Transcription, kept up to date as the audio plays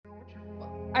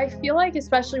I feel like,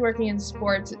 especially working in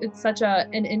sports, it's such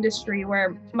an industry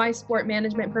where my sport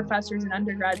management professors in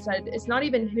undergrad said it's not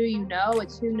even who you know,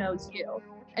 it's who knows you.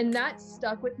 And that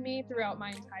stuck with me throughout my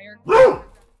entire career.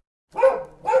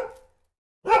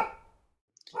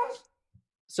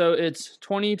 So it's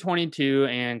 2022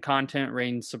 and content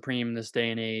reigns supreme this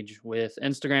day and age with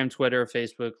Instagram, Twitter,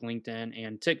 Facebook, LinkedIn,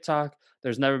 and TikTok.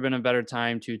 There's never been a better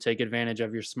time to take advantage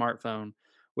of your smartphone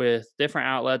with different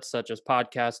outlets such as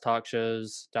podcasts, talk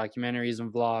shows, documentaries,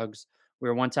 and vlogs.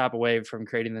 We're one tap away from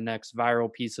creating the next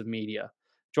viral piece of media.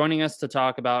 Joining us to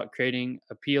talk about creating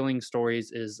appealing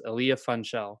stories is Aaliyah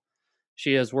Funchal.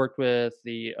 She has worked with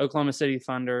the Oklahoma City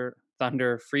Thunder,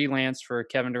 freelance for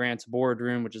Kevin Durant's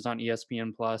Boardroom, which is on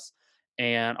ESPN Plus,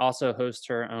 and also hosts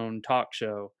her own talk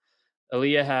show.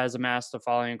 Aaliyah has amassed a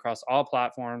following across all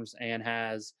platforms and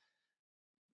has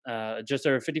just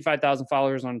over 55,000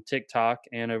 followers on TikTok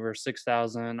and over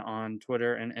 6,000 on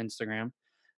Twitter and Instagram.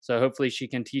 So hopefully she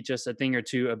can teach us a thing or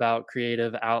two about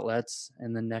creative outlets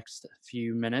in the next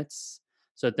few minutes.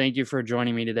 So thank you for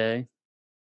joining me today.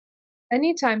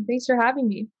 Anytime. Thanks for having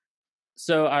me.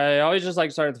 So I always just like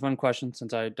to start with a fun question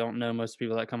since I don't know most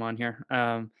people that come on here.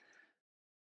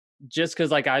 Just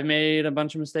because like I've made a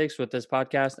bunch of mistakes with this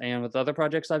podcast and with other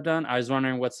projects I've done, I was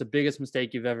wondering what's the biggest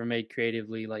mistake you've ever made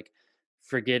creatively, like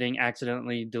forgetting,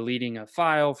 accidentally deleting a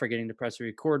file, forgetting to press the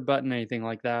record button, anything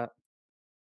like that.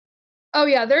 Oh,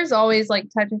 yeah, there's always, like,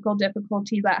 technical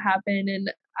difficulties that happen,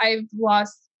 and I've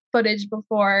lost footage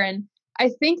before, and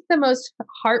I think the most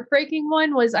heartbreaking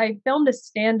one was I filmed a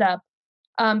stand-up,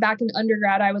 back in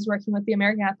undergrad. I was working with the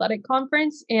American Athletic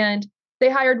Conference, and they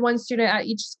hired one student at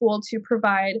each school to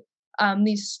provide,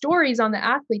 these stories on the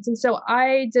athletes, and so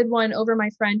I did one over my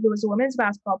friend who was a women's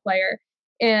basketball player,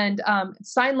 and,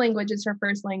 sign language is her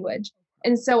first language.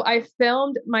 And so I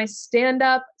filmed my stand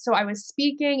up, so I was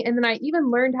speaking, and then I even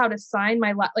learned how to sign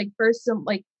my first some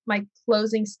my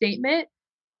closing statement,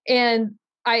 and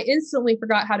I instantly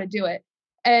forgot how to do it.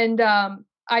 And,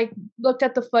 I looked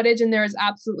at the footage and there was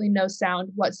absolutely no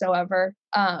sound whatsoever,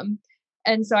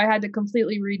 and so I had to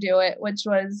completely redo it, which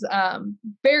was,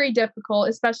 very difficult,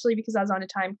 especially because I was on a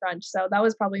time crunch, so that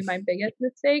was probably my biggest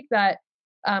mistake that,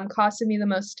 costed me the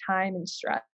most time and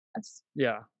stress.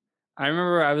 Yeah. I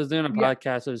remember I was doing a Yeah.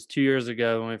 podcast, it was 2 years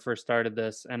ago when we first started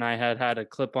this, and I had a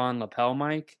clip on lapel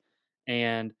mic.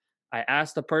 And I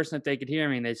asked the person if they could hear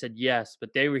me, and they said yes,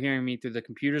 but they were hearing me through the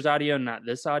computer's audio, not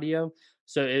this audio.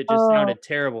 So it just Oh, sounded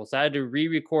terrible. So I had to re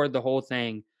record the whole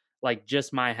thing, like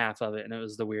just my half of it. And it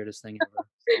was the weirdest thing ever.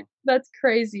 that's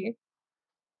crazy.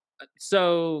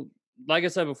 So, like I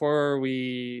said before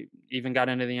we even got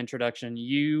into the introduction,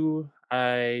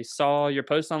 I saw your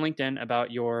post on LinkedIn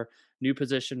about your new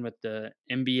position with the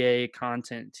NBA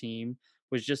content team.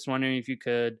 Was just wondering if you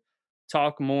could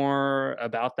talk more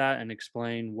about that and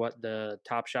explain what the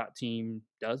Top Shot team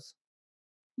does.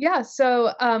 Yeah,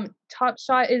 so, Top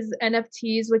Shot is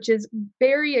NFTs, which is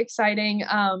very exciting.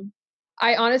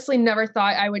 I honestly never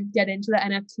thought I would get into the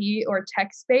NFT or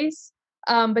tech space,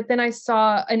 but then I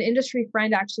saw an industry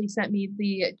friend actually sent me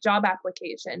the job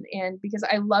application, and because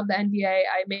I love the NBA,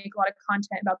 I make a lot of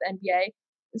content about the NBA,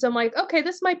 so I'm like, "Okay,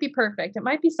 this might be perfect. It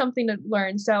might be something to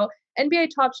learn." So, NBA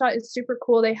Top Shot is super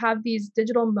cool. They have these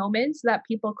digital moments that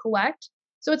people collect.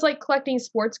 So it's like collecting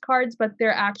sports cards, but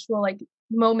they're actual, like,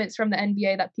 moments from the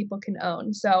NBA that people can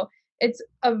own. So it's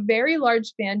a very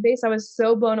large fan base. I was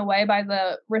so blown away by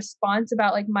the response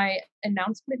about like my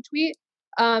announcement tweet,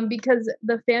 because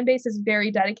the fan base is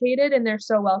very dedicated and they're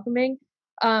so welcoming.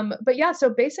 But yeah, so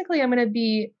basically, I'm going to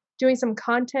be doing some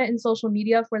content in social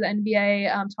media for the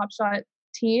NBA Top Shot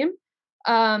team.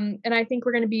 And I think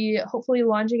we're going to be hopefully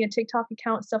launching a TikTok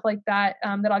account, stuff like that,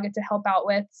 that I'll get to help out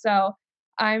with. So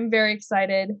I'm very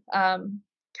excited.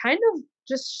 Kind of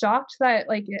just shocked that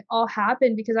like it all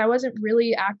happened because I wasn't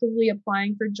really actively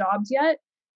applying for jobs yet.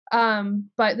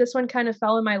 But this one kind of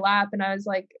fell in my lap and I was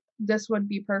like, this would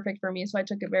be perfect for me. So I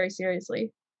took it very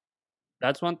seriously.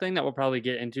 That's one thing that we'll probably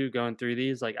get into going through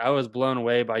these. Like I was blown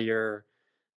away by your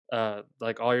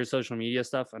like all your social media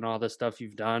stuff and all the stuff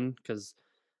you've done because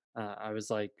I was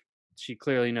like, she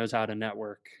clearly knows how to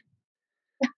network.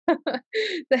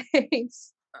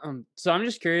 Thanks. So I'm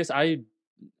just curious. I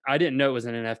didn't know it was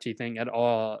an NFT thing at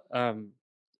all.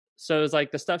 So it's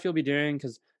like the stuff you'll be doing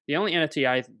because the only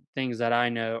things that I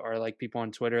know are like people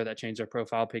on Twitter that change their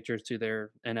profile pictures to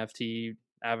their NFT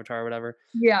avatar or whatever.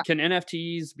 Yeah. Can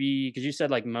NFTs be? Because you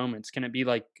said like moments. Can it be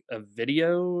like a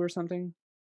video or something?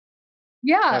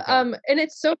 Yeah, Okay. and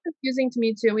it's so confusing to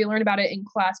me too. We learn about it in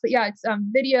class, but yeah, it's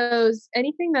videos,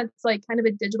 anything that's like kind of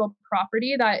a digital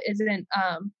property that isn't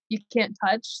you can't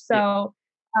touch. Yeah. So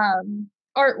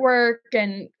artwork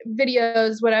and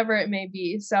videos, whatever it may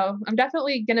be. So I'm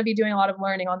definitely going to be doing a lot of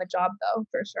learning on the job, though,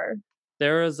 for sure.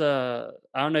 There was a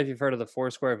I don't know if you've heard of the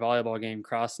Foursquare volleyball game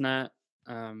CrossNet.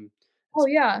 Oh, It's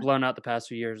yeah. blown out the past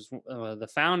few years. The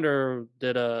founder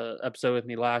did a episode with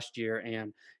me last year,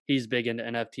 and he's big into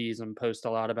NFTs and posts a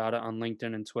lot about it on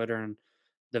LinkedIn and Twitter, and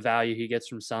the value he gets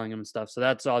from selling them and stuff. So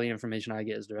that's all the information I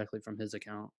get is directly from his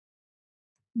account.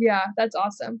 Yeah, that's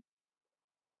awesome.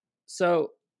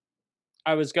 So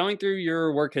I was going through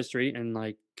your work history and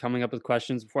like coming up with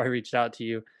questions before I reached out to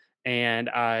you, and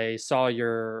I saw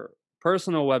your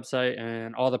personal website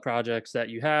and all the projects that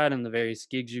you had and the various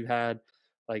gigs you had.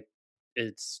 Like,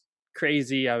 it's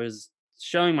crazy. I was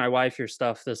showing my wife your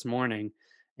stuff this morning,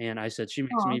 and I said she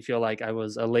makes Aw. me feel like I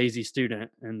was a lazy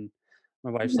student, and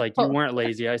my wife's like, "You No. weren't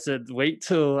lazy." I said, "Wait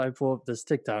till I pull up this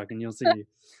TikTok and you'll see."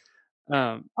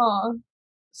 Um, Aw.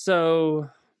 so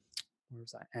where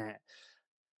was I at?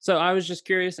 So I was just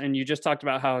curious, and you just talked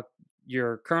about how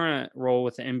your current role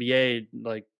with the NBA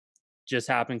like just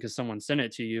happened because someone sent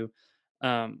it to you.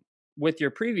 Um, with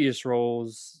your previous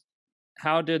roles,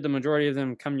 how did the majority of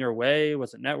them come your way?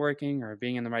 Was it networking or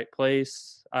being in the right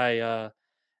place? I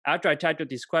After I typed up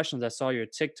these questions, I saw your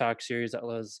TikTok series that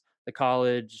was the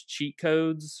college cheat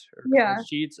codes or college Yeah,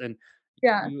 cheats, and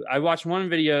yeah, I watched one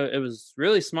video. It was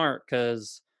really smart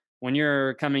because when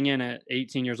you're coming in at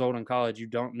 18 years old in college, you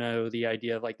don't know the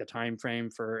idea of like the time frame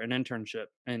for an internship.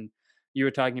 And you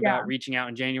were talking yeah. about reaching out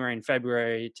in January and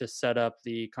February to set up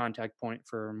the contact point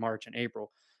for March and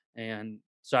April. And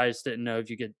so I just didn't know if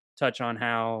you could touch on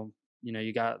how,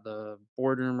 you got the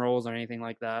boardroom roles or anything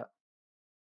like that.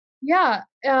 Yeah,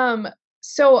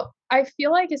 so I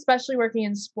feel like especially working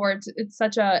in sports, it's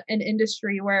such an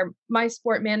industry where my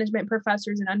sport management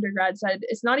professors in undergrad said,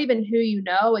 "It's not even who you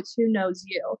know, it's who knows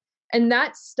you." And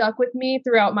that stuck with me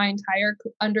throughout my entire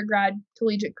undergrad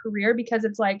collegiate career because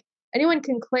it's like anyone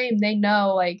can claim they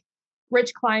know, like,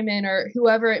 Rich Kleiman or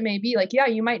whoever it may be, like, yeah,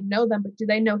 you might know them, but do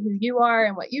they know who you are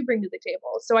and what you bring to the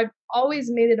table? So I've always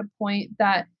made it a point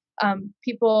that,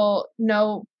 people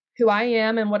know who I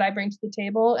am and what I bring to the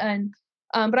table. And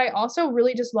but I also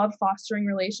really just love fostering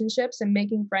relationships and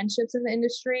making friendships in the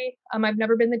industry. I've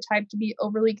never been the type to be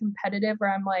overly competitive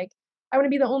where I'm like, I want to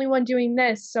be the only one doing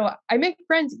this. So I make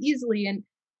friends easily, and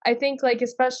I think like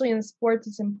especially in sports,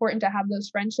 it's important to have those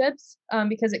friendships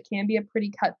because it can be a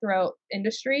pretty cutthroat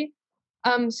industry.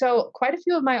 So quite a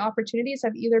few of my opportunities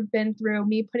have either been through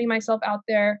me putting myself out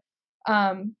there,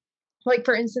 um, like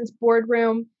for instance,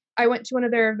 Boardroom. I went to one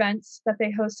of their events that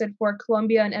they hosted for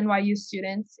Columbia and NYU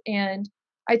students, and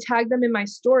I tagged them in my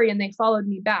story, and they followed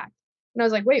me back. And I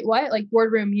was like, "Wait, what?" Like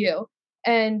Boardroom U.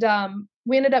 And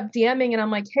we ended up DMing, and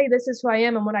I'm like, "Hey, this is who I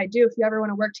am and what I do. If you ever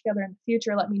want to work together in the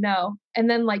future, let me know." And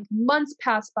then like months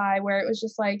passed by where it was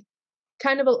just like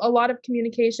kind of a lot of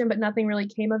communication, but nothing really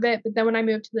came of it. But then when I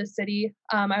moved to the city,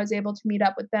 I was able to meet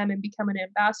up with them and become an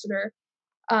ambassador.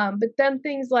 But then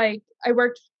things like I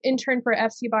worked intern for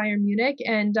FC Bayern Munich,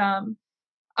 and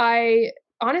I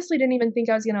honestly didn't even think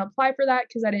I was going to apply for that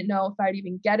because I didn't know if I'd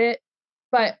even get it.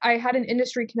 But I had an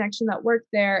industry connection that worked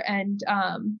there, and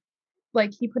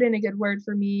like he put in a good word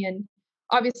for me, and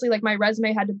obviously like my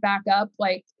resume had to back up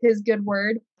like his good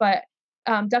word, but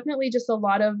definitely just a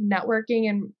lot of networking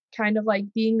and kind of like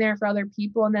being there for other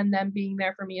people and then them being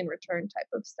there for me in return type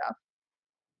of stuff.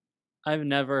 I've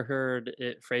never heard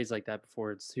it phrased like that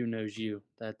before. It's who knows you.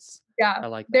 Yeah, I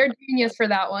like that. they're genius for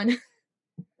that one.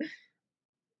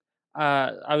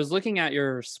 I was looking at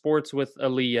your Sports with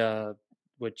Aaliyah,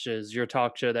 which is your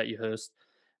talk show that you host,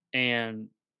 and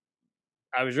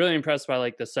I was really impressed by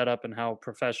like the setup and how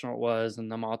professional it was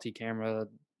and the multi-camera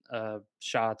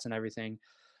shots and everything.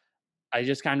 I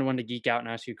just kind of wanted to geek out and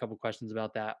ask you a couple questions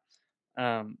about that.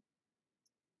 Um,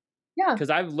 Yeah, because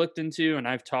I've looked into and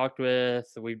I've talked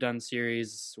with, we've done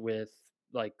series with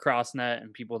like CrossNet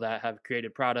and people that have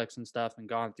created products and stuff and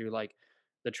gone through like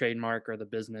the trademark or the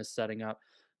business setting up.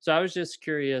 So I was just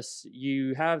curious.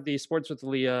 You have the Sports with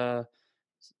Leah,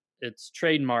 it's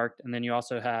trademarked, and then you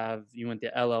went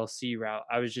the LLC route.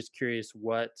 I was just curious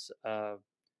what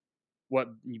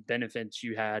benefits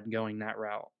you had going that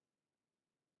route.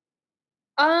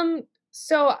 um,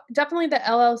 so definitely the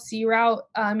LLC route,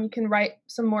 you can write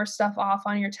some more stuff off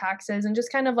on your taxes and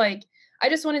just kind of like I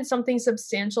just wanted something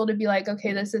substantial to be like,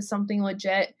 okay, this is something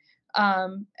legit.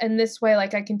 And this way,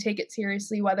 like I can take it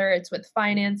seriously, whether it's with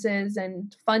finances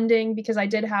and funding, because I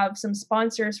did have some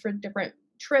sponsors for different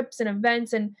trips and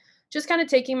events and just kind of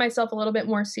taking myself a little bit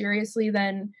more seriously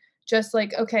than just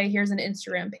like, okay, here's an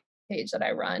Instagram page that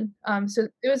I run. So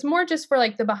it was more just for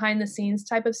like the behind the scenes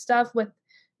type of stuff with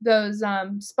those,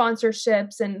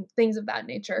 sponsorships and things of that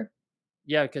nature.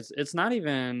 Yeah, because it's not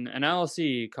even an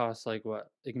LLC costs like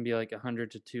what? It can be like $100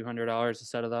 to $200 to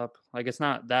set it up. Like it's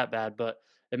not that bad, but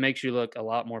it makes you look a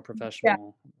lot more Yeah.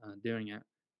 professional doing it.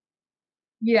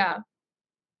 Yeah.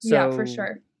 Yeah, for So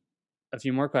sure. a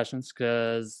few more questions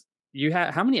because you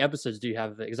have how many episodes do you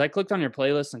have of it? Because I clicked on your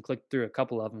playlist and clicked through a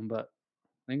couple of them, but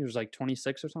I think there's like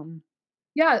 26 or something.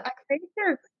 Yeah, I think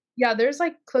there's,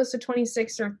 like, close to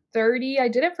 26 or 30. I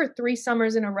did it for 3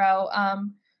 summers in a row.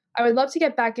 I would love to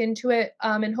get back into it,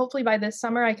 and hopefully by this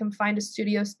summer, I can find a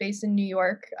studio space in New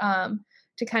York,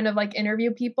 to kind of, like,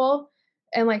 interview people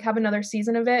and, like, have another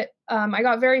season of it. I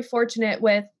got very fortunate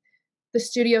with the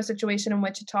studio situation in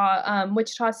Wichita.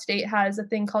 Wichita State has a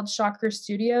thing called Shocker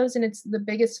Studios, and it's the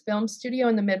biggest film studio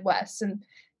in the Midwest. And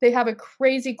they have a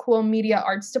crazy cool media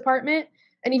arts department.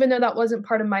 And even though that wasn't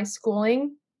part of my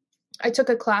schooling, I took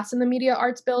a class in the media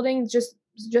arts building just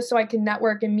so I can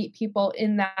network and meet people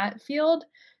in that field.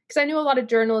 Because I knew a lot of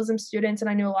journalism students and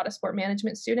I knew a lot of sport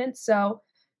management students. So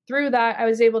through that, I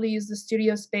was able to use the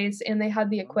studio space, and they had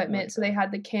the Oh, equipment. So they okay.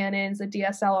 had the Canons, the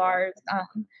DSLRs,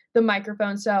 the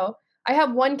microphone. So I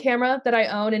have one camera that I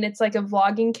own, and it's like a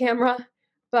vlogging camera.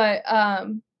 But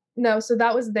no, so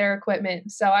that was their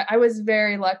equipment. So I was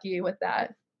very lucky with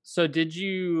that. So did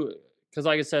you? Because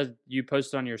like I said, you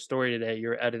posted on your story today.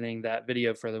 You're editing that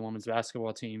video for the women's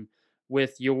basketball team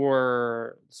with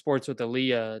your sports with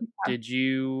Aaliyah. Did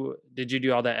you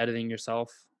do all that editing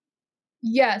yourself?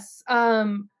 Yes.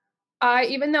 I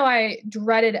even though I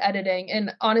dreaded editing,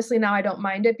 and honestly now I don't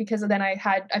mind it because then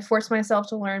I forced myself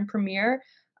to learn Premiere.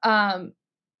 Um,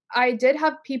 I did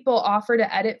have people offer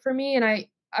to edit for me, and I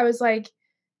was like,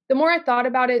 the more I thought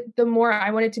about it, the more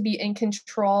I wanted to be in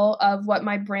control of what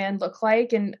my brand looked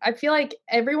like. And I feel like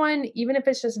everyone, even if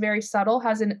it's just very subtle,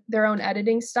 has their own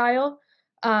editing style.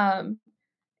 Um,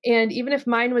 and even if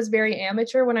mine was very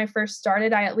amateur when I first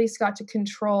started, I at least got to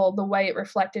control the way it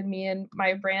reflected me and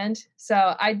my brand.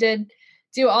 So I did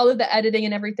do all of the editing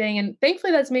and everything. And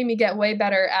thankfully, that's made me get way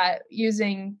better at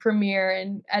using Premiere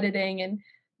and editing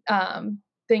and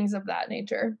things of that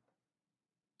nature.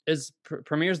 Is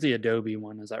Premiere's the Adobe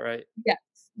one? Is that right? Yes.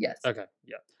 Yes. Okay,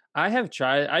 yeah. I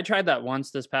tried that once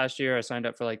this past year. I signed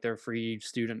up for like their free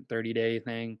student 30-day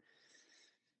thing.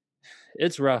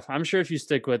 It's rough. I'm sure if you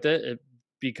stick with it, it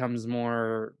becomes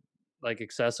more like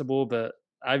accessible. But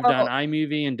I've done Oh,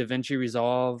 iMovie and DaVinci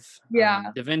Resolve.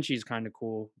 yeah. DaVinci's kind of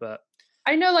cool, but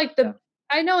I know, like, yeah.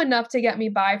 I know enough to get me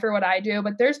by for what I do,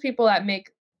 but there's people that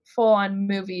make full-on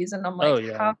movies, and I'm Oh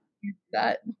like, "How yeah. do you do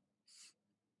that?"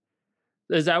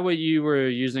 Is that what you were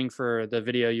using for the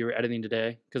video you were editing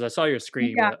today? Because I saw your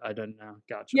screen, Yeah. but I didn't know.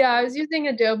 Gotcha. Yeah, I was using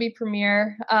Adobe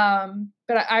Premiere,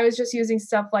 but I was just using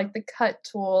stuff like the cut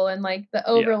tool and, like, the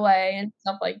Yeah. overlay and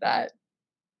stuff like that.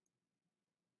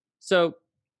 So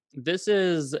this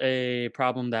is a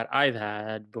problem that I've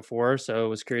had before. So I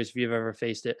was curious if you've ever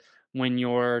faced it when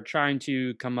you're trying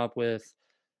to come up with,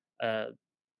 uh,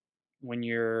 when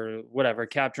you're whatever,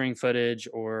 capturing footage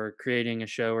or creating a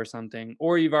show or something,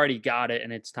 or you've already got it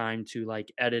and it's time to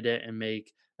like edit it and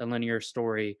make a linear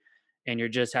story and you're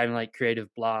just having like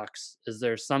creative blocks. Is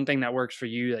there something that works for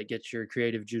you that gets your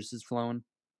creative juices flowing?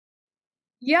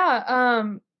 Yeah,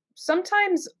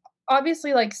 sometimes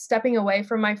obviously, like, stepping away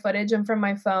from my footage and from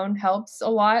my phone helps a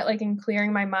lot, like, in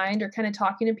clearing my mind or kinda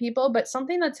talking to people, but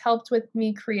something that's helped with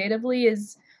me creatively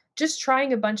is just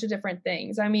trying a bunch of different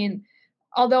things. I mean,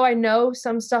 although I know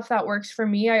some stuff that works for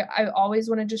me, I always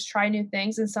wanna just try new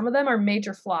things, and some of them are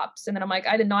major flops, and then I'm like,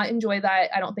 "I did not enjoy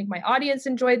that, I don't think my audience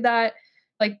enjoyed that."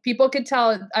 Like, people could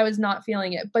tell I was not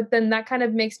feeling it, but then that kind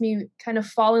of makes me kind of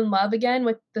fall in love again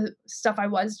with the stuff I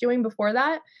was doing before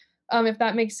that, if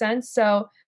that makes sense. So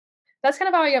that's kind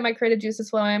of how I get my creative juices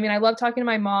flowing. I mean, I love talking to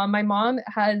my mom. My mom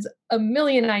has a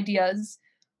million ideas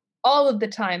all of the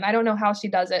time. I don't know how she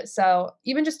does it. So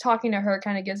even just talking to her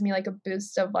kind of gives me like a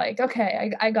boost of like,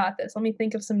 okay, I got this. Let me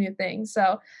think of some new things.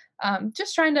 So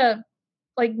just trying to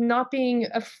like not being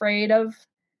afraid of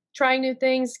trying new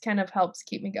things kind of helps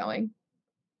keep me going.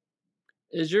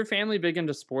 Is your family big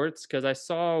into sports? Because I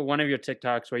saw one of your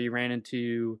TikToks where you ran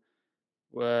into,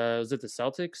 was it the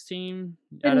Celtics team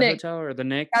The at a Knicks, hotel or the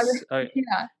Knicks?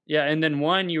 yeah. Yeah, and then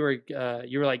one you were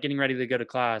like getting ready to go to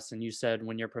class, and you said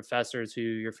when your professors who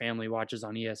your family watches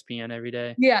on ESPN every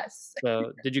day. Yes.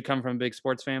 So did you come from a big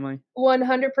sports family?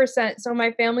 100%. So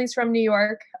my family's from New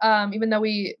York, even though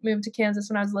we moved to Kansas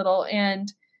when I was little,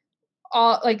 and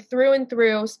all like through and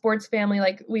through sports family.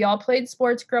 Like we all played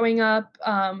sports growing up.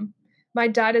 My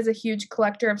dad is a huge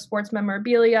collector of sports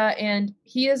memorabilia, and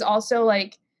he is also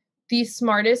like the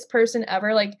smartest person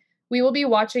ever. Like we will be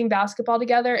watching basketball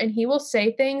together, and he will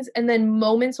say things, and then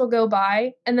moments will go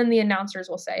by, and then the announcers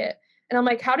will say it. And I'm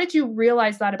like, how did you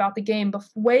realize that about the game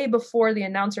way before the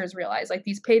announcers realized, like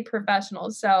these paid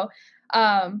professionals? So,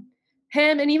 um,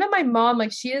 him and even my mom,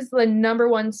 like she is the number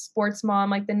one sports mom,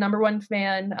 like the number one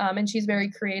fan, and she's very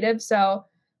creative. So,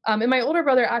 and my older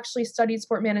brother actually studied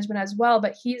sport management as well,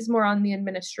 but he's more on the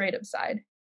administrative side.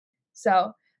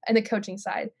 So, and the coaching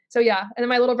side. So yeah, and then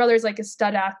my little brother is like a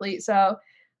stud athlete. So,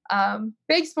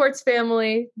 big sports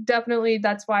family. Definitely,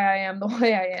 that's why I am the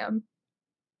way I am.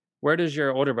 Where does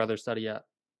your older brother study at?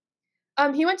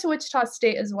 He went to Wichita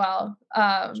State as well.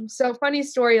 So funny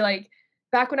story, like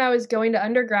back when I was going to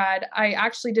undergrad, I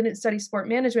actually didn't study sport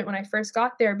management when I first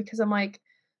got there because I'm like,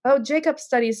 oh, Jacob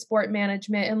studies sport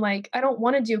management and like I don't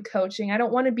want to do coaching. I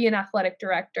don't want to be an athletic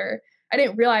director. I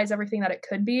didn't realize everything that it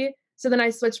could be. So then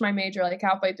I switched my major like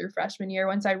halfway through freshman year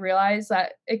once I realized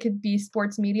that it could be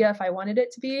sports media if I wanted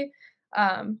it to be.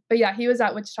 But yeah, he was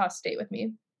at Wichita State with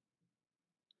me.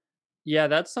 Yeah,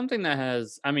 that's something that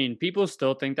has I mean, people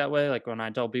still think that way, like, when I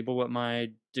tell people what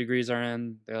my degrees are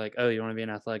in, they're like, "Oh, you wanna be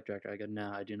an athletic director?" I go,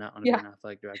 "No, I do not wanna be Yeah. an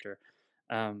athletic director."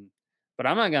 Um, but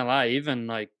I'm not gonna lie, even,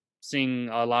 like, seeing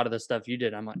a lot of the stuff you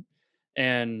did, I'm like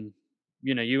and,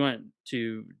 you went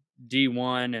to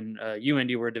D1 and,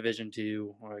 UND were Division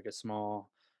II or, like, a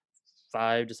small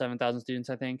 5 to 7,000 students,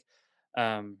 I think.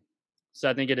 Um,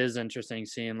 so I think it is interesting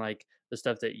seeing, like, the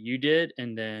stuff that you did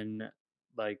and then,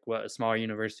 like, what a smaller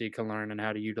university can learn and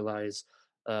how to utilize,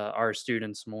 our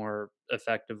students more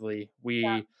effectively.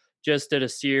 We just did a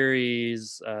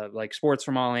series, like, Sports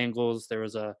from All Angles. There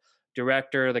was a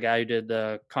director, the guy who did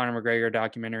the Conor McGregor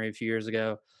documentary a few years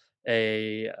ago,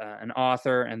 an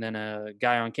author, and then a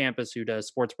guy on campus who does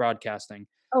sports broadcasting,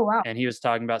 Oh wow. and he was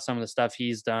talking about some of the stuff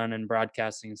he's done in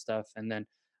broadcasting and stuff. And then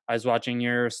I was watching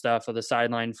your stuff of the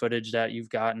sideline footage that you've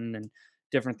gotten and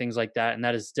different things like that. And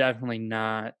that is definitely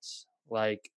not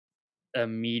like a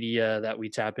media that we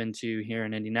tap into here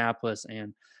in Indianapolis.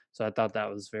 And so I thought that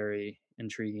was very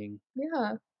intriguing.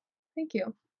 Yeah. Thank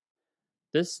you.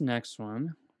 This next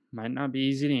one might not be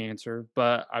easy to answer,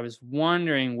 but I was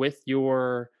wondering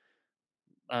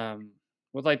um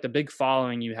with like the big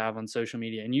following you have on social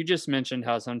media, and you just mentioned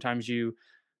how sometimes you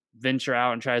venture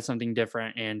out and try something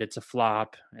different and it's a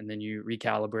flop and then you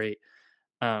recalibrate.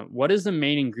 What is the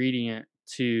main ingredient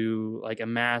to like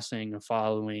amassing a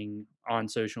following on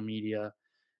social media?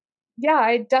 Yeah,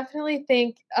 I definitely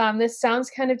think, this sounds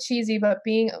kind of cheesy, but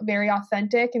being very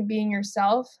authentic and being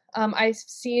yourself. I've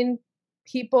seen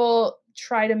people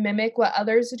try to mimic what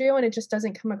others do, and it just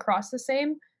doesn't come across the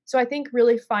same. So I think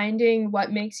really finding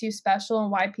what makes you special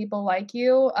and why people like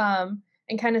you,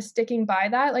 and kind of sticking by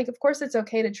that. Like, of course, it's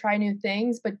okay to try new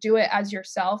things, but do it as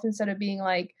yourself instead of being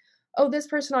like, oh, this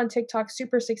person on TikTok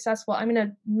super successful. I'm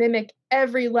gonna mimic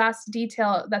every last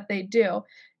detail that they do.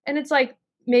 And it's like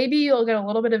maybe you'll get a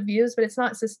little bit of views, but it's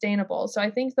not sustainable. So I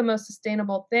think the most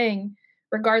sustainable thing,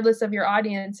 regardless of your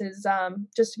audience, is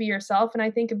just to be yourself. And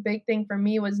I think a big thing for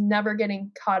me was never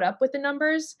getting caught up with the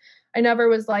numbers. I never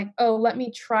was like, oh, let me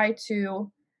try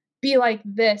to be like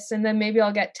this and then maybe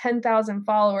I'll get 10,000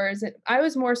 followers. I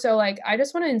was more so like, I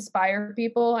just want to inspire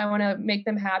people. I want to make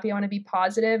them happy. I want to be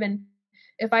positive. And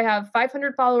if I have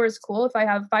 500 followers, cool. If I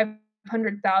have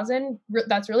 500,000,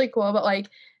 that's really cool. But like,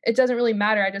 it doesn't really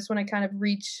matter. I just want to kind of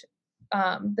reach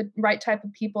the right type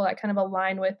of people that kind of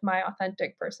align with my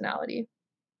authentic personality.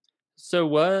 So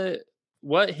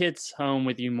what hits home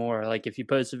with you more? Like if you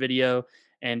post a video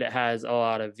and it has a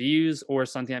lot of views or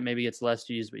something that maybe gets less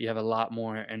views but you have a lot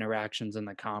more interactions in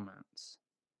the comments.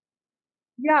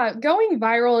 Yeah, going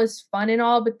viral is fun and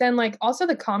all, but then like also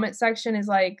the comment section is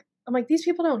like, I'm like, these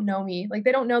people don't know me. Like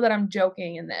they don't know that I'm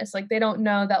joking in this. Like they don't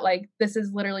know that like this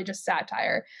is literally just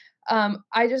satire.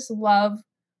 I just love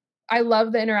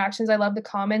the interactions. I love the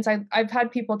comments. I've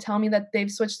had people tell me that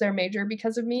they've switched their major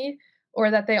because of me, or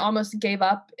that they almost gave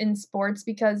up in sports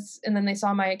because, and then they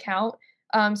saw my account.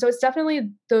 So it's definitely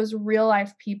those real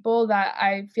life people that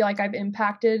I feel like I've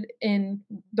impacted in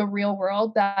the real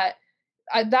world. That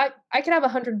I could have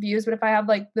 100 views, but if I have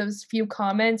like those few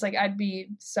comments, like I'd be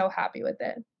so happy with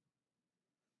it.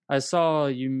 I saw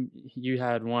you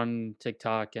had one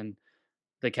TikTok and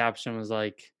the caption was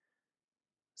like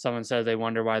someone said they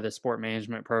wonder why the sport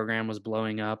management program was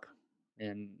blowing up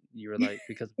and you were like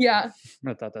because Yeah.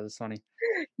 I thought that was funny.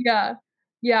 Yeah.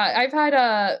 Yeah, I've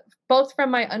had, both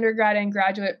from my undergrad and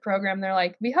graduate program, they're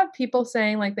like, "We have people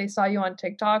saying, like, they saw you on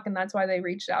TikTok, and that's why they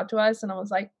reached out to us," and I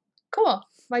was like, "Cool.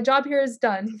 My job here is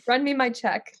done. Run me my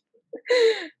check."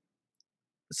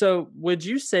 So, would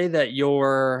you say that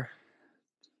your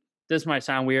this might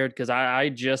sound weird because I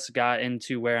just got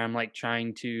into where I'm like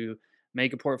trying to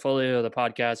make a portfolio of the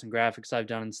podcast and graphics I've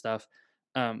done and stuff.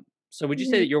 So would you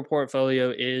say Mhm. that your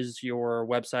portfolio is your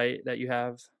website that you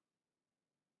have?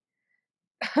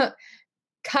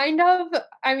 Kind of.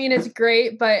 I mean, it's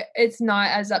great, but it's not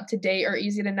as up to date or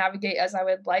easy to navigate as I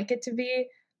would like it to be.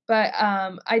 But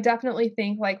I definitely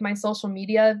think like my social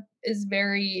media is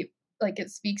very like it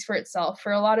speaks for itself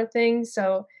for a lot of things.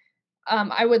 So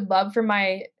I would love for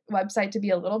my website to be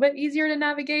a little bit easier to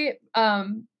navigate.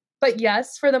 But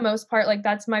yes, for the most part, like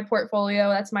that's my portfolio,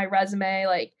 that's my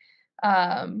resume.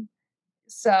 Um,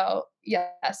 so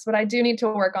yes, but I do need to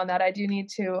work on that. I do need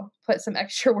to put some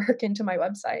extra work into my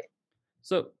website.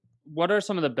 So what are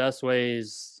some of the best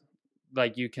ways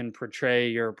like you can portray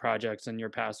your projects and your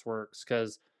past works?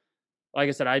 Because like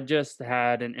I said, I just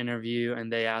had an interview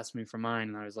and they asked me for mine,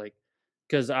 and I was like,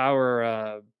 because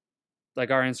our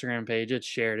Instagram page, it's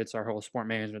shared. It's our whole sport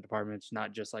management department. It's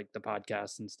not just like the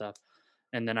podcast and stuff.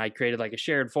 And then I created like a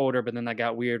shared folder, but then that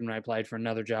got weird when I applied for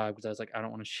another job because I was like, I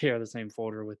don't want to share the same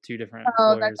folder with two different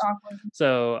Oh, that's employers. awkward.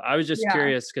 So I was just Yeah.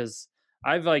 curious because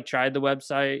I've like tried the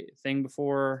website thing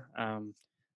before,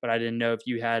 but I didn't know if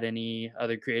you had any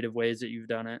other creative ways that you've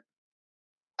done it.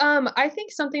 I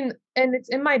think something and it's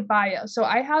in my bio. So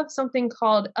I have something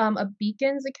called a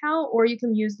Beacons account, or you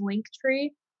can use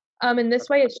Linktree. And this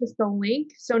way it's just a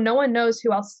link, so no one knows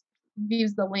who else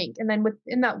views the link. And then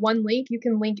within that one link, you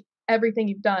can link everything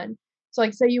you've done. So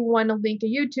like say you want to link a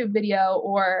YouTube video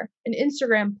or an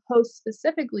Instagram post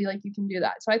specifically, like you can do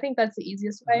that. So I think that's the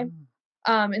easiest way.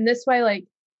 Oh, And this way, like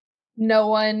no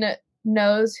one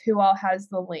knows who all has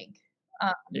the link.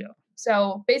 yeah.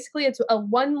 So basically, it's a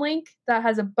one link that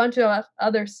has a bunch of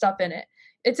other stuff in it.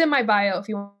 It's in my bio if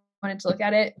you wanted to look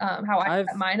at it. How I I've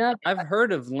set mine up. I've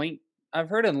heard of Link I've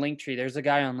heard of Linktree. There's a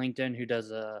guy on LinkedIn who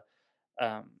does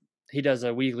um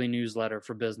a weekly newsletter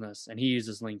for business and he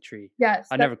uses Linktree. Yes,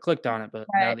 I that's never clicked the on it, easiest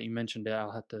but now way. that you mentioned it,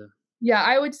 I'll have to. Yeah,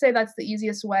 I would say that's the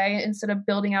easiest way instead of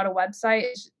building out a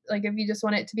website. Like if you just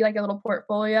want it to be like a little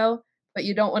portfolio, but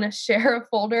you don't want to share a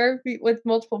folder with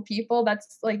multiple people,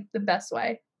 that's like the best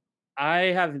way. I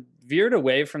have veered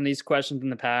away from these questions in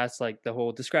the past, like the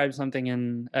whole describe something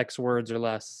in X words or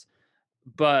less.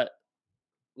 But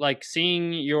like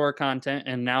seeing your content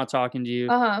and now talking to you,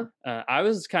 Uh huh. I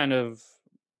was kind of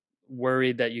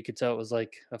worried that you could tell it was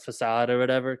like a facade or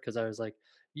whatever because I was like,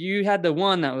 you had the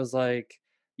one that was like,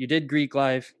 you did Greek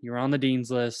life, you were on the dean's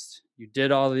list, you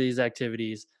did all of these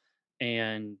activities,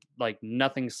 and like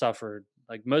nothing suffered.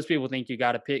 Like most people think you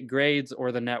got to pick grades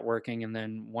or the networking, and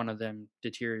then one of them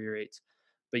deteriorates,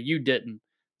 but you didn't.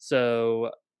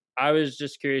 So I was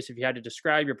just curious if you had to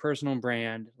describe your personal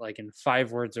brand like in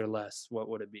 5 words or less, what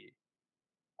would it be?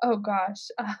 Oh gosh.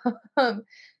 Um,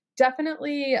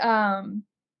 definitely.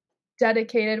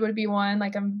 Dedicated would be one,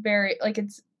 like, I'm very like,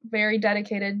 it's very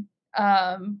dedicated.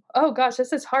 Oh gosh,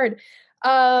 this is hard.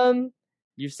 Um,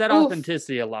 You've said oof,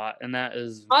 authenticity a lot, and that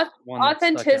is auth one that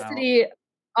stuck out. authenticity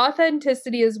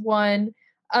authenticity is one,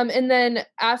 and then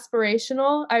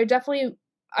aspirational,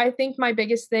 I think my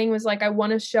biggest thing was, like, I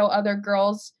wanna show other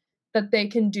girls that they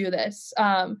can do this.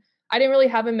 I didn't really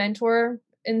have a mentor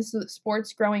in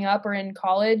sports growing up or in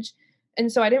college, and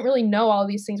so I didn't really know all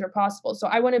these things were possible, so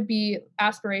I wanna be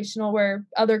aspirational where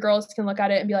other girls can look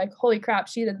at it and be like, "Holy crap,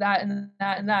 she did that and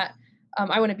that and that."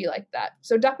 I wanna be like that.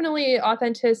 So definitely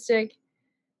authentic,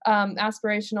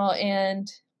 aspirational,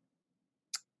 and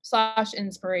slash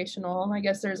inspirational. I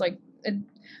guess there's like a,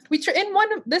 in one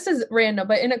this is random,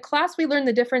 but in a class we learned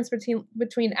the difference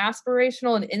between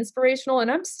aspirational and inspirational,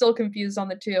 and I'm still confused on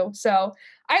the two. So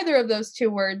either of those two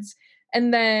words,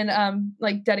 and then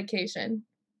like dedication.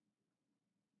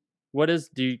 What is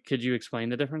do you could you explain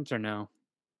the difference or no?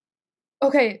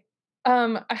 Okay,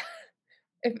 um,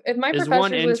 if my Is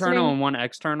one professor's internal listening, and one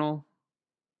external?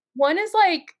 one is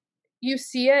like you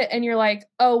see it and you're like,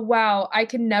 oh wow, I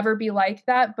can never be like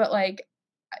that, but like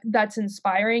that's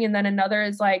inspiring, and then another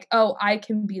is like, oh, I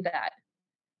can be that.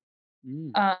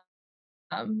 Mm, Um,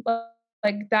 Um,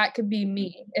 like that could be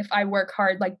me if I work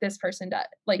hard like this person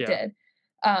yeah. did.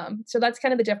 So that's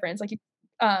kind of the difference.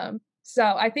 So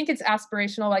I think it's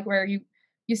aspirational, like where you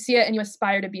see it and you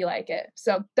aspire to be like it.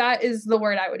 So that is the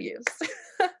word I would use.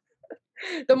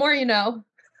 The more you know.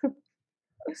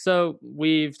 So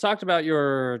we've talked about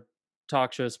your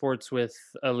talk show Sports with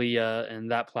Aaliyah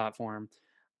and that platform.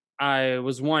 I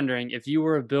was wondering if you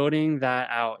were building that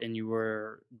out and you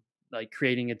were like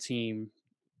creating a team,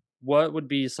 what would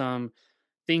be some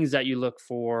things that you look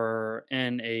for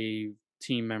in a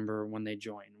team member when they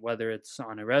join, whether it's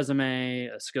on a resume,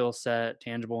 a skill set,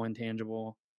 tangible,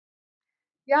 intangible?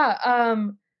 Yeah.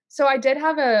 So I did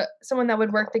have a someone that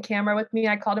would work the camera with me.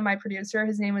 I called him my producer.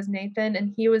 His name was Nathan,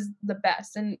 and he was the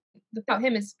best. And without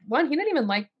him is one, he didn't even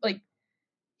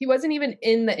he wasn't even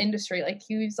in the industry. Like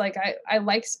he was like, I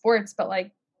like sports, but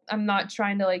like I'm not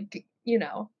trying to like,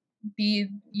 be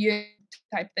you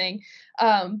type thing.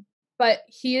 Um, but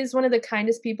he is one of the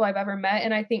kindest people I've ever met,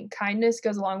 and I think kindness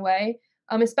goes a long way.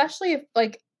 Especially if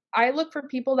like I look for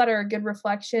people that are a good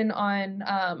reflection on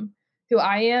who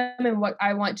I am and what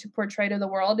I want to portray to the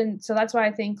world. And so that's why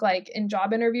I think like in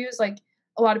job interviews, like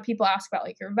a lot of people ask about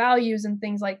like your values and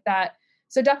things like that.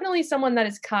 So definitely someone that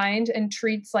is kind and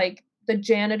treats like the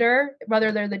janitor,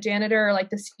 whether they're the janitor or like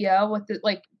the CEO, with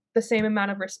the same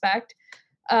amount of respect.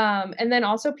 And then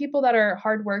also people that are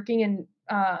hardworking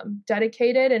and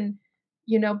dedicated and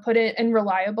put it and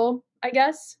reliable, I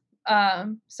guess.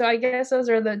 So I guess those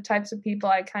are the types of people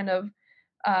I kind of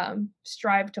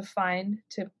strive to find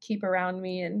to keep around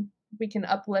me, and we can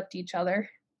uplift each other.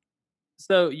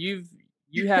 So you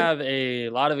have a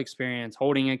lot of experience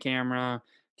holding a camera,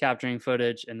 capturing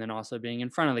footage, and then also being in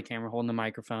front of the camera, holding the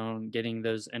microphone, getting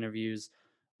those interviews.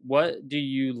 What do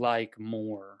you like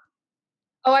more?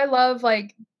 Oh, I love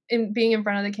like in being in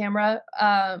front of the camera.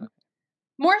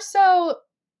 More so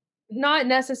not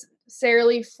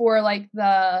necessarily for like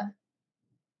the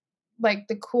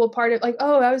cool part of like,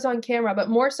 oh, I was on camera, but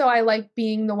more so I like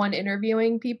being the one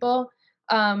interviewing people.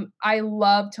 I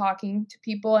love talking to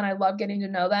people and I love getting to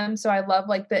know them. So I love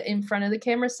like the in front of the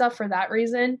camera stuff for that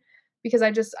reason, because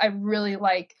I really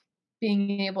like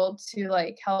being able to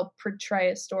like help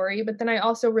portray a story. But then I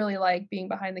also really like being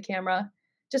behind the camera.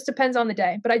 Just depends on the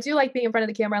day. But I do like being in front of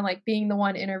the camera and like being the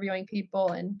one interviewing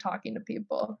people and talking to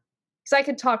people. Because I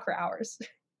could talk for hours.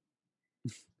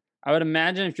 I would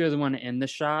imagine if you're the one in the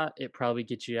shot, it probably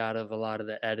gets you out of a lot of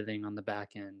the editing on the back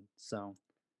end. So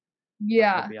that would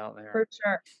Yeah, be out there. for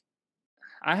sure.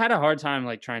 I had a hard time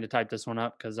like trying to type this one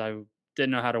up because I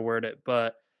didn't know how to word it,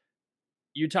 but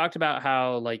you talked about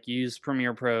how like you use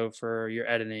Premiere Pro for your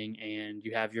editing and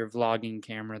you have your vlogging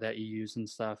camera that you use and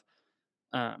stuff.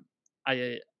 Um,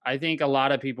 I think a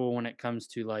lot of people when it comes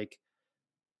to like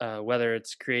whether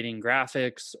it's creating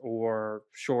graphics or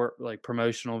short like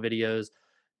promotional videos,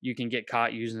 you can get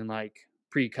caught using like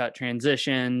pre-cut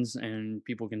transitions and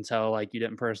people can tell like you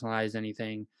didn't personalize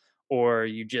anything or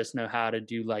you just know how to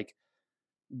do like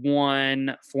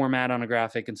one format on a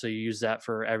graphic and so you use that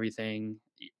for everything.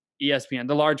 ESPN,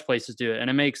 the large places do it and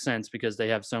it makes sense because they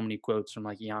have so many quotes from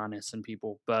like Giannis and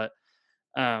people, but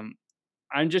um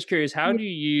I'm just curious, how Yeah. do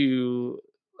you,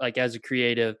 like, as a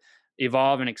creative,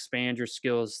 evolve and expand your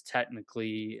skills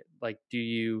technically? Like, do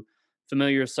you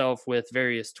familiar yourself with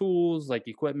various tools like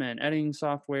equipment, editing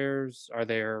softwares? Are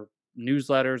there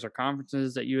newsletters or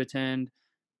conferences that you attend?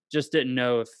 Just didn't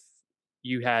know if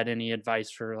you had any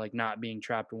advice for like not being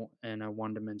trapped in a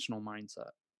one-dimensional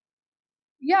mindset.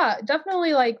 Yeah,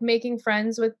 definitely like making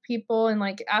friends with people and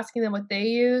like asking them what they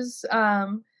use.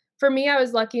 For me, I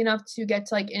was lucky enough to get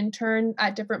to like intern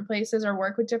at different places or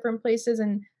work with different places,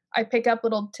 and I pick up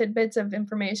little tidbits of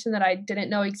information that I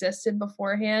didn't know existed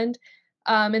beforehand.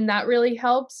 And that really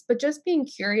helps. But just being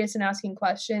curious and asking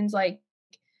questions, like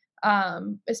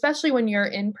especially when you're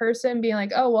in person, being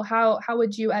like, oh, well, how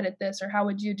would you edit this or how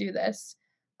would you do this?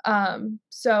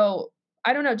 So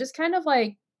I don't know, just kind of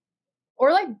like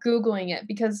or like Googling it,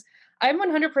 because I'm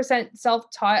 100%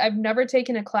 self-taught. I've never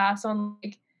taken a class on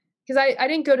like, because I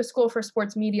didn't go to school for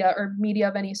sports media or media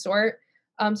of any sort.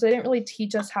 So they didn't really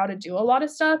teach us how to do a lot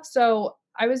of stuff. So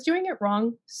I was doing it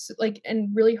wrong, like and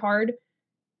really hard.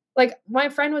 Like my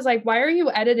friend was like, "Why are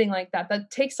you editing like that? That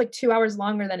takes like 2 hours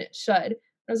longer than it should."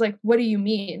 I was like, "What do you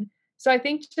mean?" So I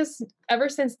think just ever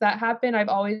since that happened, I've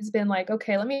always been like,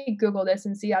 "Okay, let me Google this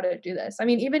and see how to do this." I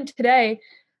mean, even today,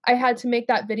 I had to make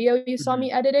that video you saw Mhm.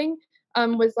 me editing.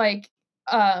 Was like,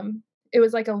 it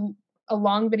was like a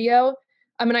long video.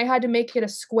 And I had to make it a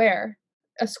square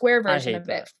I version hate of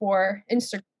that. it for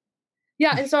Instagram.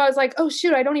 Yeah, and so I was like, "Oh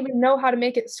shoot, I don't even know how to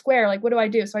make it square, like, what do I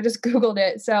do?" So I just Googled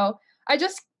it. So, I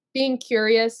just being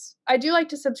curious. I do like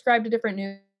to subscribe to different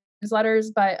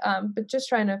newsletters, but just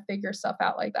trying to figure stuff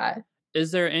out like that.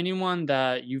 Is there anyone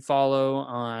that you follow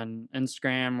on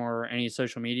Instagram or any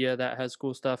social media that has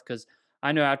cool stuff? Because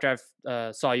I know after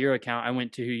I saw your account, I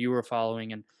went to who you were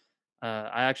following, and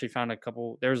I actually found a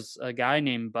couple. There's a guy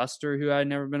named Buster who I'd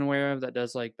never been aware of that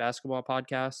does like basketball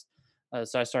podcasts.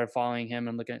 So I started following him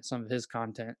and looking at some of his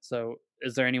content. So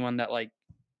is there anyone that like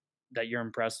that you're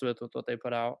impressed with what they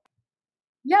put out?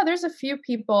 Yeah, there's a few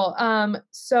people.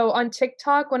 So on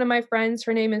TikTok, one of my friends,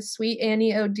 her name is Sweet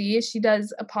Annie OD. She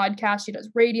does a podcast, she does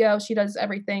radio, she does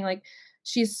everything. Like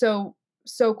she's so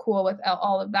cool with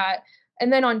all of that.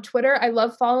 And then on Twitter, I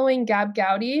love following Gab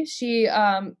Gowdy.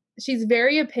 She's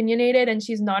very opinionated and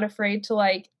she's not afraid to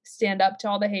like stand up to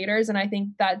all the haters. And I think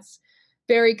that's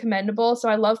very commendable. So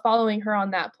I love following her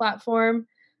on that platform.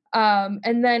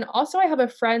 And then also I have a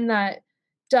friend that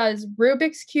does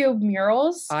Rubik's Cube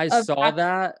murals I of saw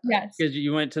that yes, because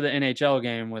you went to the NHL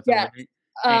game with him, yes. right?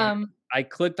 And Um, I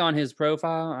clicked on his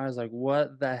profile, I was like,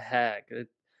 "What the heck?" He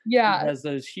yeah, has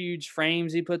those huge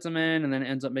frames he puts them in and then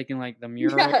ends up making, like, the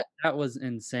mural. yeah, That was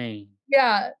insane.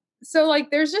 yeah. So, like,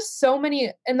 there's just so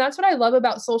many and that's what I love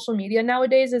about social media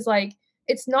nowadays is, like,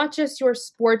 it's not just your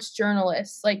sports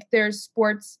journalists, like, there's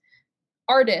sports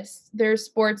artists, there's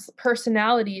sports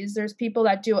personalities, there's people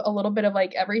that do a little bit of,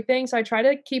 like, everything, so I try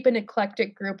to keep an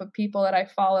eclectic group of people that I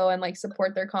follow and, like,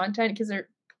 support their content because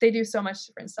they do so much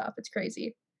different stuff, it's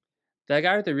crazy. That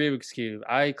guy with the Rubik's Cube,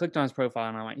 I clicked on his profile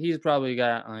and I'm like, "He's probably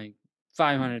got, like,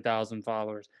 500,000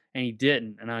 followers," and he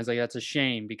didn't, and I was like, "That's a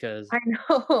shame," because I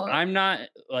know. I'm not,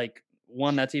 like,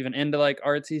 one that's even into, like,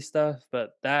 artsy stuff,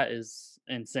 but that is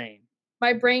insane.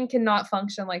 My brain cannot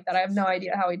function like that, I have no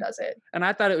idea how he does it. And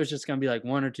I thought it was just gonna be, like,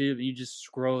 1 or 2, but you just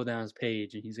scroll down his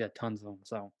page and he's got tons of them.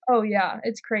 So, Oh, yeah,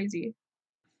 it's crazy.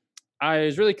 I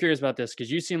was really curious about this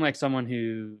because you seem like someone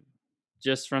who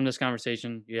just from this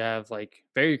conversation, you have, like,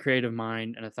 very creative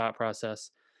mind and a thought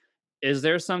process. Is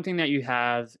there something that you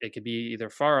have, it could be either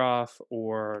far off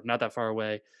or not that far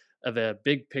away, of a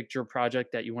big picture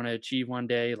project that you wanna achieve one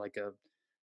day, like a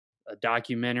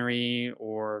documentary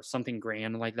or something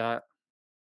grand like that?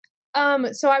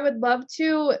 So I would love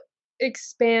to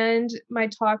expand my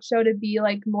talk show to be,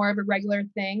 like, more of a regular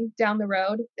thing down the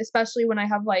road, especially when I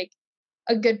have, like,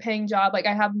 a good paying job, like,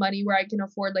 I have money where I can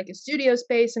afford, like, a studio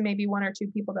space and maybe 1 or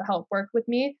 2 people to help work with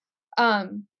me.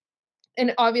 Um,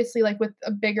 and obviously, like, with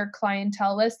a bigger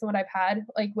clientele list than what I've had,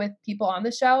 like, with people on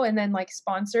the show and then, like,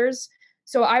 sponsors.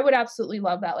 So I would absolutely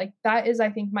love that. Like, that is, I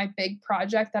think, my big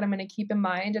project that I'm gonna keep in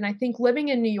mind, and I think living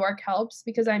in New York helps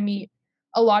because I meet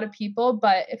a lot of people,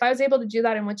 but if I was able to do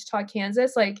that in Wichita,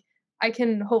 Kansas, like, I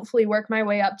can hopefully work my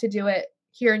way up to do it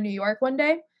here in New York one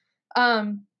day.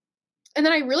 Um, and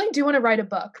then I really do wanna write a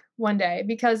book one day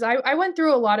because I went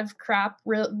through a lot of crap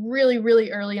really,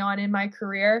 really early on in my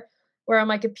career where I'm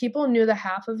like, if people knew the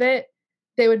half of it,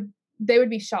 they would they would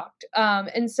be shocked.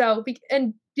 And so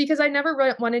because I never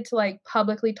wanted to, like,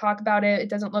 publicly talk about it, it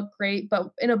doesn't look great,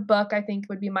 but in a book, I think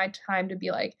would be my time to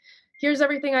be like, "Here's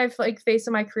everything I've, like, faced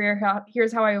in my career,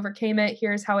 here's how I overcame it,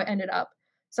 here's how it ended up."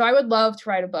 So I would love to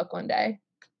write a book one day.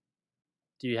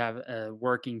 Do you have a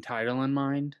working title in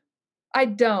mind? I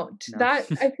don't. No. That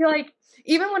I feel like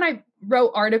even when I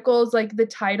wrote articles, like, the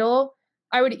title,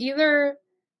 I would either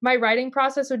my writing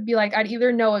process would be, like, I'd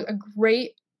either know a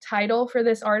great title for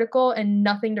this article and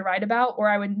nothing to write about, or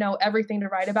I would know everything to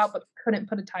write about but couldn't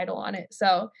put a title on it.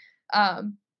 So,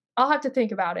 um, I'll have to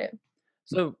think about it.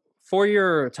 So, for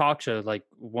your talk show, like,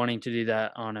 wanting to do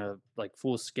that on a, like,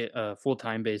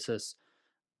 full-time basis,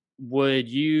 would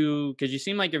you, because you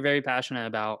seem like you're very passionate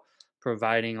about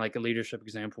providing, like, a leadership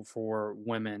example for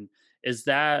women.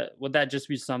 Would that just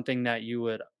be something that you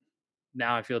would,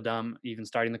 now I feel dumb even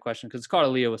starting the question because it's called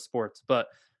Aaliyah with sports, but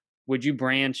would you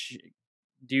branch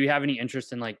do you have any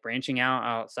interest in, like, branching out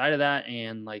outside of that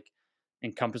and, like,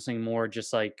 encompassing more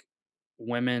just, like,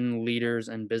 women leaders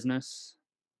in business?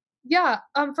 Yeah,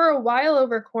 for a while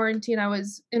over quarantine, I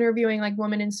was interviewing, like,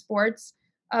 women in sports,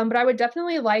 but I would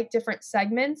definitely like different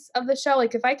segments of the show,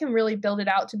 like, if I can really build it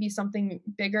out to be something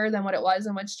bigger than what it was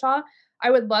in Wichita,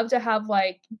 I would love to have,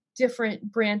 like,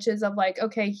 different branches of, like,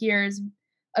 okay, here's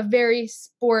a very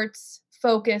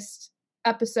sports-focused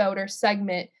episode or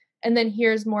segment, and then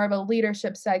here's more of a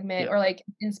leadership segment Yeah. or, like,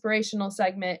 inspirational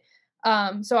segment.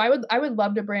 So I would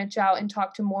love to branch out and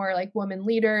talk to more, like, women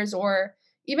leaders or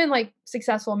even like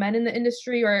successful men in the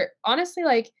industry or honestly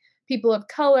like people of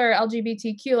color,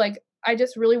 LGBTQ, like I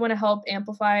just really want to help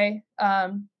amplify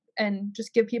and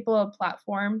just give people a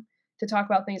platform to talk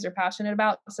about things they're passionate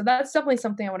about. So that's definitely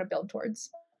something I want to build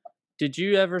towards. Did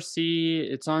you ever see,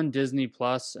 it's on Disney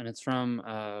Plus and it's from,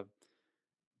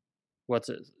 what's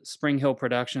it? Spring Hill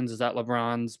Productions, is that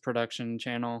LeBron's production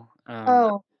channel?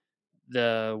 Oh,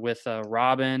 The with,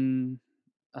 Robin,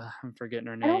 I'm forgetting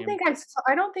her name.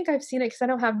 I don't think I've seen it because I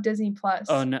don't have Disney Oh, Plus.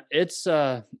 no,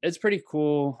 it's pretty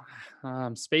cool.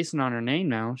 I'm spacing on her name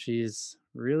now. She's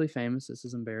really famous. This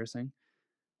is embarrassing.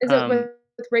 Is it Um,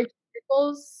 with Rachel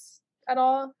Nichols at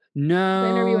all? The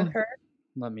interview with no, her?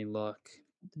 let me look.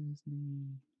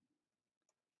 Disney.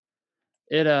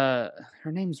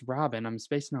 Her name's Robin. I'm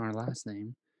spacing on her last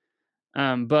name.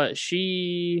 But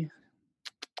she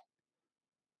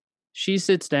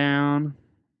sits down.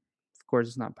 Of course,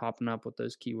 it's not popping up with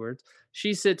those keywords.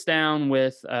 She sits down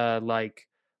with, like,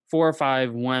 4 or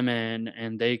 5 women,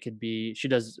 and they could be, she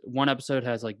does one episode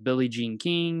has, like, Billie Jean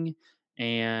King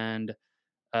and,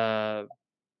 uh,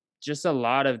 just a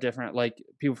lot of different, like,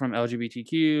 people from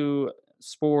LGBTQ,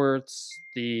 sports,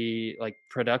 the, like,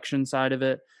 production side of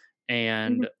it,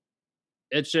 Mhm. and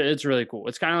it's really cool.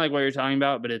 It's kinda like what you're talking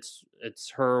about, but it's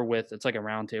her with it's like a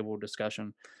roundtable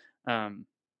discussion. Um,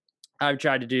 I've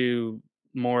tried to do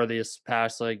more of this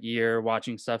past, like, year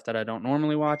watching stuff that I don't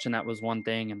normally watch, and that was one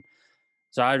thing, and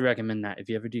so I'd recommend that if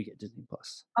you ever do get Disney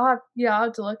Plus. Yeah, I'll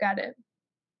have to look at it.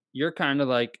 You're kinda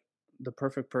like the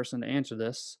perfect person to answer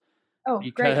this Oh,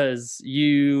 great. because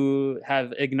you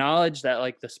have acknowledged that,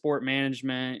 like, the sport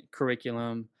management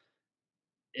curriculum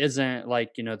isn't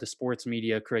like, the sports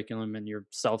media curriculum and you're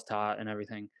self-taught and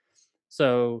everything.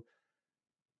 So,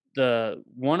 the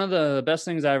one of the best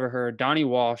things I ever heard, Donnie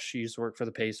Walsh used to work for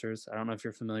the Pacers. I don't know if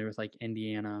you're familiar with, like,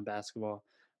 Indiana basketball,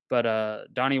 but,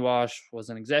 Donnie Walsh was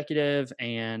an executive,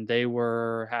 and they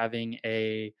were having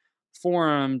a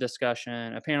forum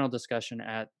discussion, a panel discussion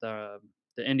at the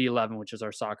Indy 11, which is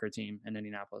our soccer team in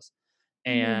Indianapolis.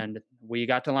 Mhm, And we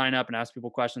got to line up and ask people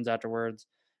questions afterwards.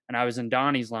 And I was in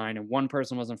Donnie's line, and one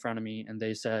person was in front of me, and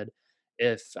they said,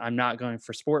 "If I'm not going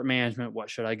for sport management, what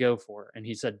should I go for?" And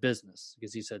he said business,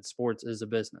 because he said sports is a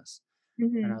business.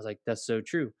 And I mhm. was like, that's so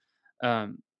true.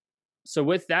 Um, so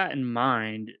with that in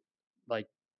mind, like,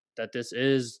 that this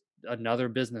is another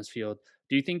business field,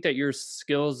 do you think that your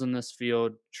skills in this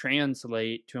field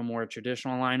translate to a more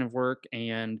traditional line of work?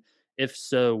 And if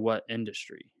so, what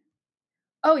industry?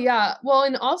 Oh, yeah. Well,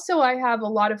 and also I have a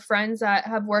lot of friends that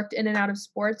have worked in and out of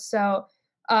sports. So,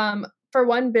 for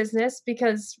one business,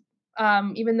 because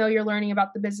even though you're learning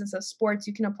about the business of sports,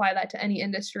 you can apply that to any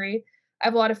industry. I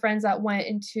have a lot of friends that went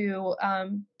into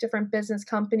different business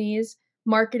companies,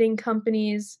 marketing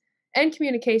companies, and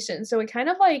communication. So it kind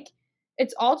of like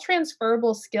it's all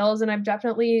transferable skills. And I've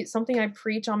definitely something I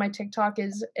preach on my TikTok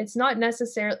is it's not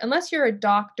necessary unless you're a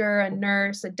doctor, a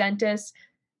nurse, a dentist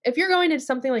if you're going into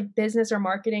something like business or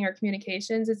marketing or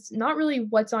communications, it's not really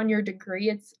what's on your degree,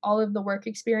 it's all of the work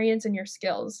experience and your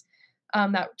skills,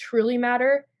 that truly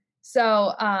matter.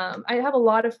 So, I have a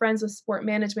lot of friends with sport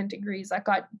management degrees that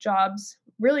got jobs,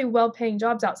 really well-paying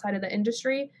jobs outside of the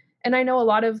industry, and I know a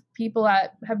lot of people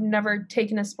that have never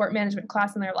taken a sport management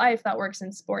class in their life that works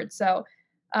in sports. So,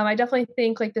 I definitely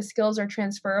think, like, the skills are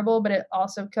transferable, but it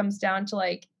also comes down to,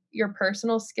 like, your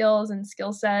personal skills and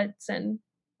skill sets and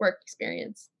work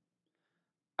experience.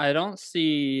 I don't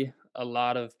see a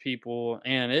lot of people,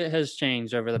 and it has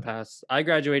changed over the past. I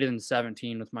graduated in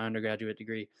 17 with my undergraduate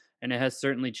degree, and it has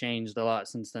certainly changed a lot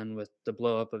since then with the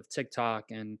blow up of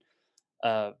TikTok and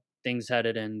uh, things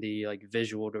headed in the, like,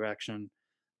 visual direction.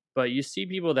 But you see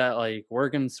people that, like,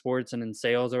 work in sports and in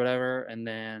sales or whatever, and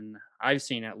then I've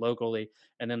seen it locally,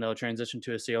 and then they'll transition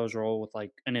to a sales role with,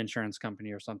 like, an insurance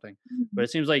company or something. But Mhm.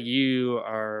 it seems like you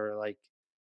are, like,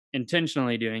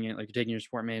 intentionally doing it, like, you're taking your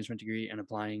sport management degree and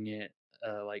applying it,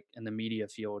 like, in the media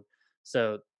field.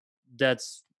 So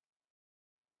that's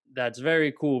that's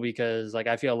very cool because, like,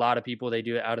 I feel a lot of people, they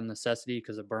do it out of necessity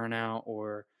because of burnout,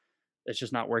 or it's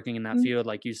just not working in that Mhm. field.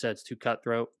 Like you said, it's too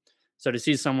cutthroat. So to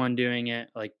see someone doing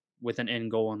it, like, with an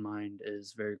end goal in mind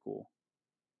is very cool.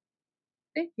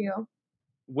 Thank you.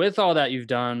 With all that you've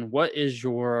done, what is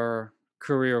your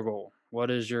career goal? What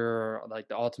is your, like,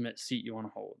 the ultimate seat you want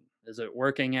to hold? Is it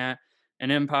working at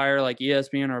an empire like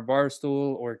ESPN or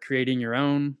Barstool, or creating your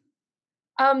own?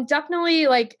 Definitely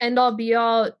like end all be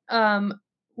all,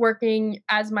 working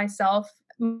as myself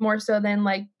more so than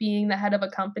like being the head of a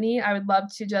company. I would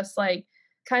love to just like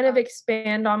kind of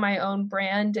expand on my own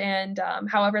brand and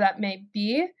however that may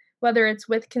be, whether it's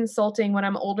with consulting when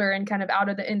I'm older and kind of out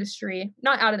of the industry,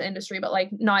 not out of the industry, but like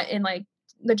not in like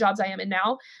the jobs I am in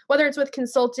now, whether it's with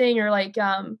consulting or like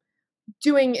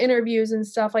doing interviews and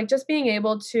stuff, like, just being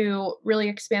able to really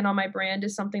expand on my brand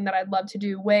is something that I'd love to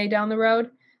do way down the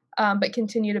road, but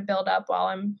continue to build up while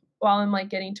I'm, like,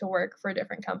 getting to work for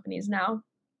different companies now.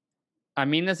 I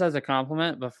mean this as a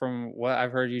compliment, but from what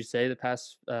I've heard you say the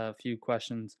past few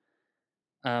questions,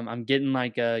 I'm getting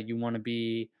like, you want to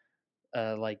be,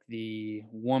 like, the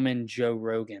woman Joe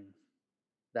Rogan,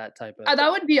 that type of.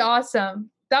 That would be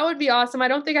awesome. That would be awesome. I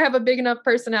don't think I have a big enough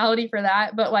personality for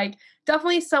that, but, like,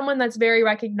 definitely someone that's very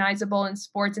recognizable in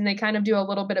sports and they kind of do a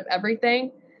little bit of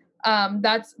everything.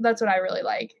 That's what I really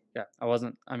like. Yeah, I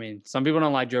wasn't. I mean, some people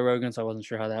don't like Joe Rogan, so I wasn't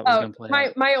sure how that was Oh, gonna play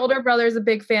out. my older brother is a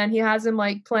big fan. He has him,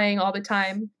 like, playing all the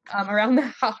time, around the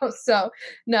house, so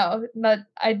no, that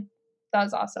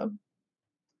was awesome.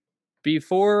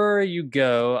 Before you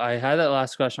go, I had that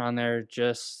last question on there.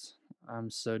 Just,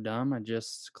 I'm so dumb. I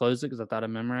just closed it because I thought I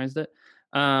memorized it.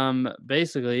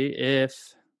 Basically,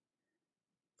 if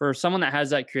for someone that has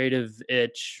that creative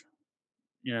itch,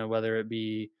 whether it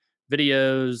be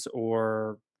videos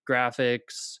or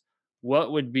graphics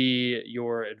what would be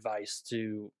your advice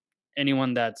to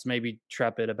anyone that's maybe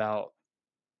trepid about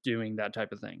doing that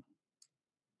type of thing?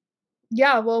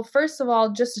 Yeah, well, first of all,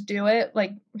 just do it,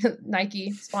 like,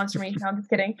 Nike, sponsor me, no, I'm just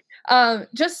kidding.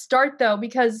 Just start though,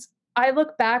 because I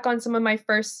look back on some of my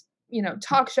first,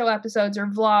 talk show episodes or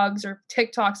vlogs or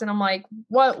TikToks, and I'm like,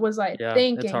 "What was I Yeah, it's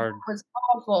thinking? hard. That was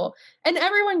awful." And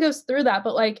everyone goes through that,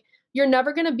 but, like, you're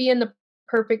never gonna be in the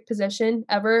perfect position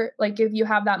ever, like, if you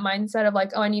have that mindset of,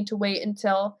 like, "Oh, I need to wait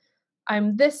until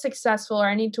I'm this successful," or,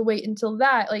 "I need to wait until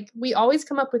that," like, we always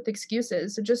come up with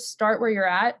excuses, so just start where you're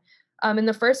at, and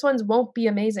the first ones won't be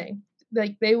amazing.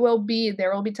 Like there will be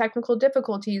technical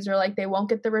difficulties or like they won't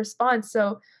get the response.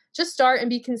 So just start and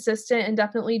be consistent and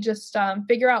definitely just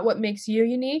figure out what makes you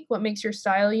unique, what makes your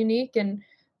style unique, and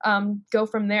go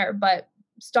from there. But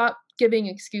stop giving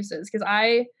excuses because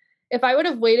if I would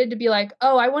have waited to be like,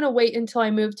 oh, I want to wait until I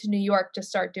move to New York to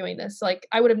start doing this, like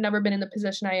I would have never been in the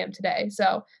position I am today.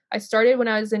 So I started when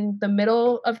I was in the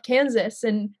middle of Kansas,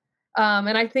 and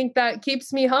I think that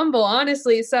keeps me humble,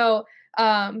 honestly. So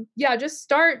yeah, just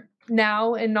start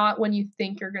now and not when you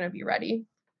think you're gonna be ready.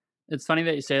 It's funny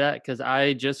that you say that because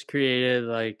I just created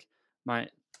like my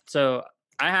so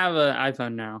I have an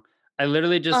iPhone now. I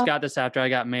literally just Uh, got this after I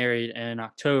got married in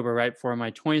October, right before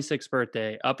my 26th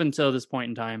birthday. Up until this point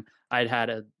in time, I'd had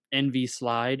a NV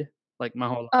slide like my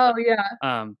whole oh yeah,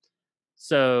 um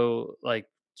so like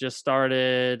just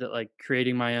started like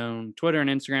creating my own Twitter and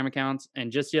Instagram accounts.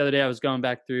 And just the other day I was going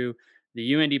back through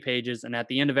the UND pages, and at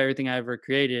the end of everything I ever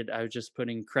created, I was just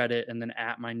putting credit and then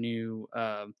at my new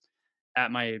at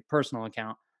my personal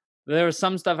account. There was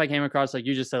some stuff I came across, like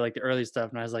you just said, like the early stuff,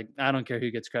 and I was like, I don't care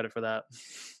who gets credit for that.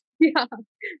 yeah,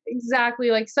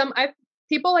 exactly. Like I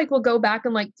people like will go back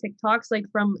and like TikToks like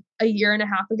from a year and a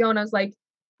half ago, and I was like,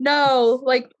 no,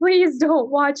 like please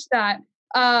don't watch that.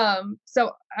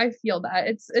 So I feel that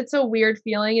it's a weird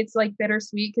feeling. It's like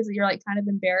bittersweet because you're like kind of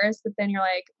embarrassed, but then you're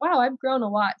like, wow, I've grown a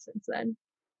lot since then.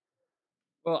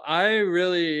 Well, I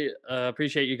really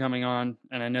appreciate you coming on,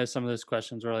 and I know some of those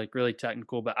questions were like really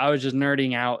technical, but I was just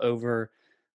nerding out over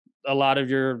a lot of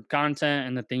your content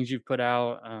and the things you've put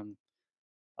out.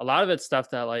 A lot of it's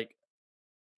stuff that like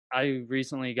I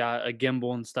recently got a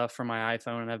gimbal and stuff for my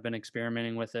iPhone, and I've been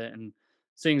experimenting with it and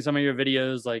seeing some of your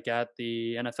videos like at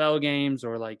the NFL games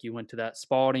or like you went to that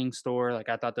Spalding store. Like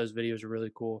I thought those videos were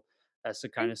really cool. That's the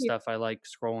kind Thank of you. stuff I like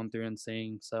scrolling through and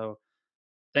seeing. So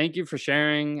thank you for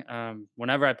sharing.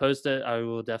 Whenever I post it, I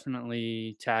will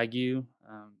definitely tag you.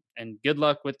 And good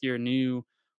luck with your new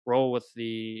role with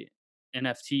the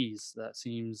NFTs. That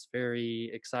seems very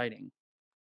exciting.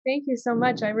 Thank you so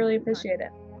much. I really appreciate it.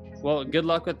 Well, good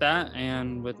luck with that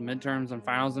and with midterms and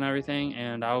finals and everything.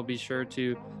 And I will be sure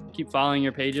to keep following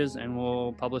your pages and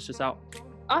we'll publish this out.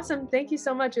 Awesome. Thank you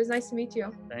so much. It was nice to meet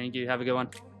you. Thank you. Have a good one.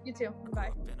 You too.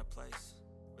 Bye.